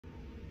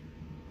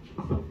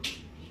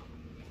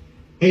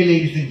Hey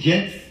ladies and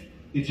gents,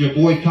 it's your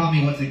boy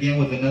Kamii once again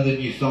with another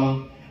new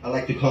song. I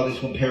like to call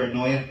this one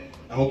Paranoia.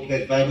 I hope you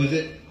guys vibe with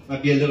it.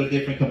 Might be a little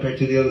different compared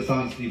to the other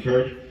songs you've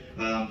heard,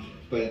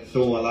 but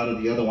so a lot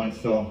of the other ones.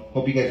 So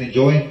hope you guys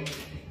enjoy.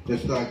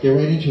 Let's get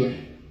right into it.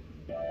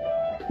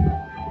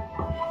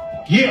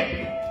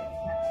 Yeah!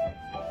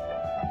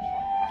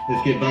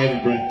 Let's get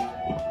vibing, bro.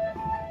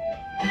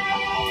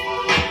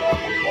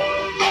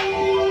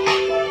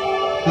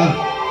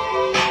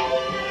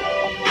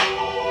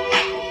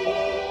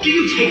 Do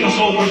you take us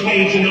over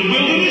waves in the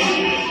wilderness?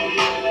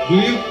 Do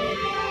you?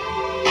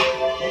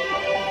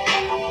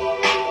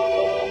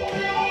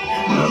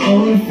 I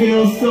only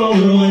feel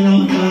sober when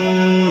I'm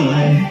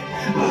high.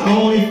 I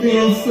only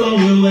feel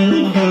sober when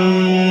I'm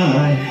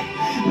high.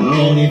 I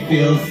only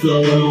feel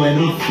sober when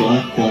I'm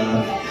fucked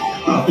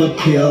up. Off the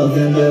pills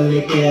and the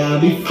liquor, I'll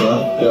be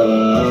fucked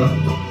up.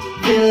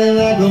 Feeling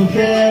like I'm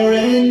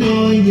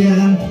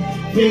paranoia.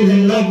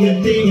 Feeling like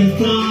your demons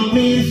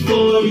coming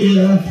for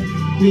ya.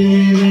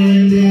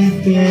 Feeling this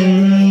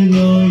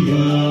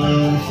paranoia.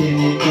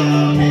 Shit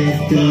coming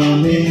for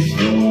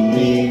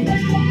me.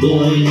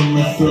 Going in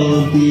my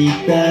soul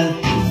deep as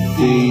the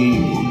sea.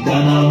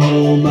 Down a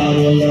whole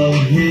bottle of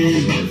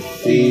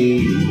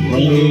Hennessy.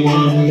 Only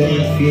one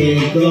left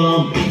here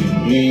gon' be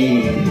me.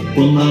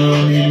 Put my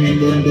own name in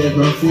the death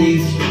of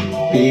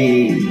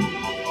speed.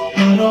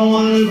 I don't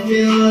wanna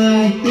feel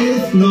like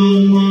this no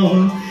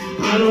more.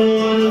 I don't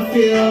wanna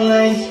feel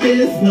like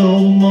this no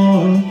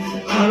more.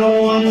 I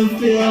don't wanna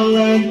feel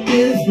like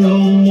this no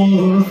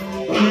more.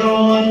 I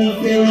don't wanna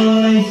feel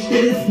like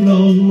this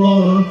no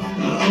more.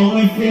 I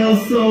only feel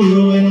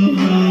sober when I'm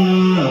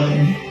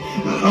high.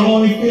 I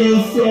only feel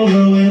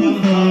sober when I'm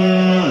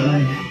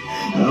high.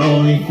 I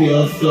only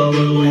feel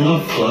sober when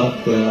I'm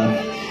fucked up.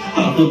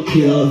 Off the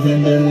pills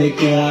and the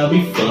liquor, I'll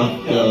be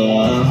fucked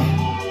up.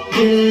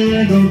 Feeling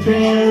like I'm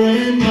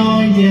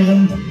paranoia.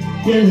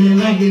 Feeling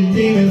like the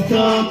demons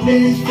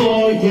coming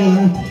for ya.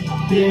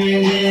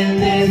 Feeling in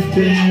this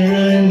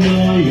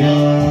paranoia.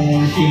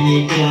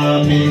 She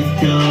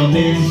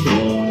coming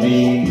for me.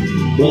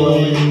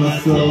 Boiling my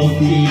soul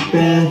deep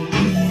as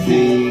the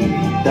sea.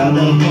 Down a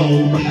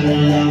whole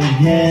bottle of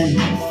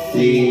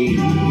Hennessy.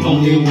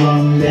 Only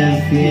one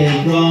left here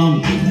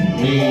gon' be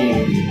me.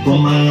 Put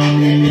my own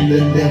name in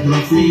the death of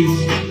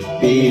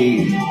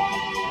speed.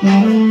 I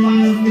don't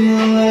wanna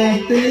feel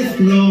like this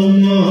no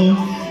more.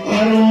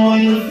 I don't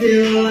wanna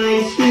feel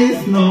like this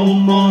no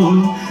more.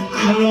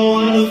 I don't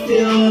wanna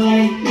feel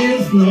like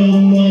this no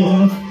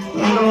more.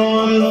 I don't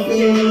wanna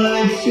feel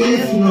like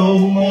this no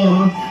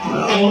more.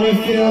 I only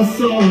feel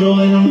sober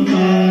when I'm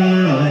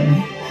high.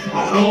 I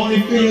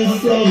only feel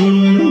sober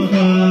when I'm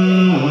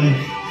high.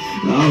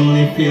 I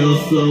only feel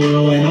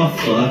sober when I'm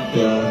fucked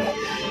up.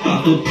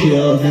 Off the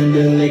pills and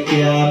the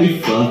liquor, I'll be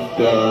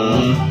fucked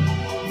up.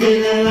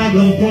 Feeling like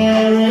I'm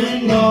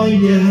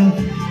paranoia.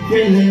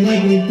 Feeling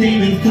like the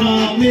demons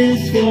coming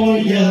for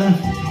ya.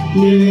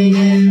 Living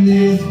in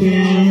this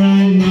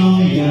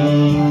paranoia.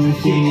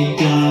 She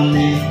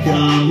coming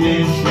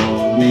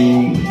for me.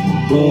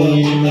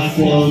 Going my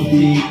soul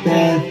deep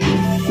as the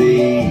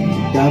sea.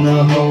 Down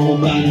a whole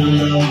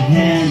bottle of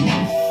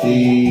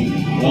Hennessy.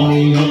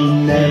 Only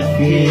one left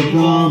here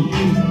gon'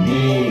 be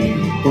me.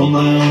 Put my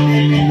own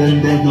name in the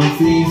death of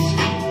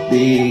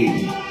speed.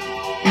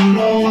 I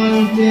don't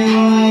wanna feel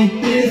like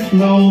this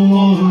no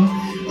more.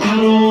 I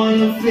don't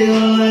wanna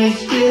feel like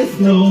this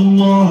no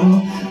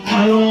more.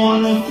 I don't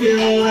wanna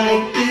feel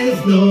like this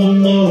no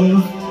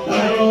more. I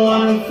don't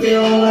wanna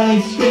feel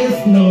like this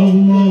no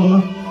more.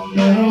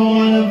 I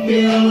don't wanna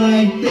feel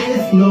like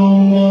this no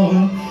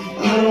more.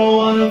 I don't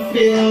wanna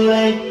feel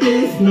like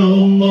this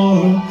no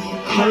more.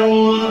 I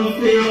don't wanna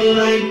feel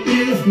like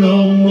this no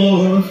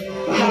more.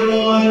 I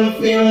don't wanna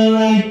feel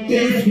like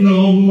this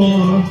no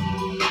more.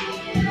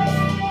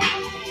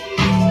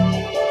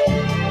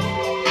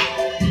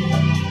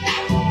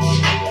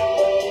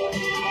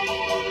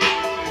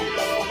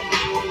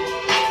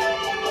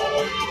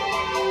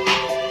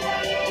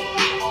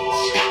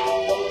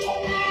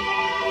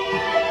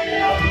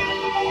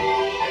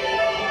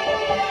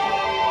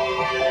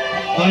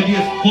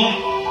 Ideas pop.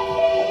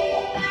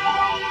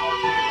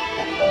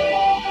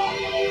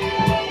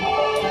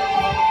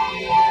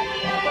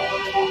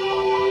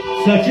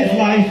 Such is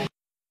life.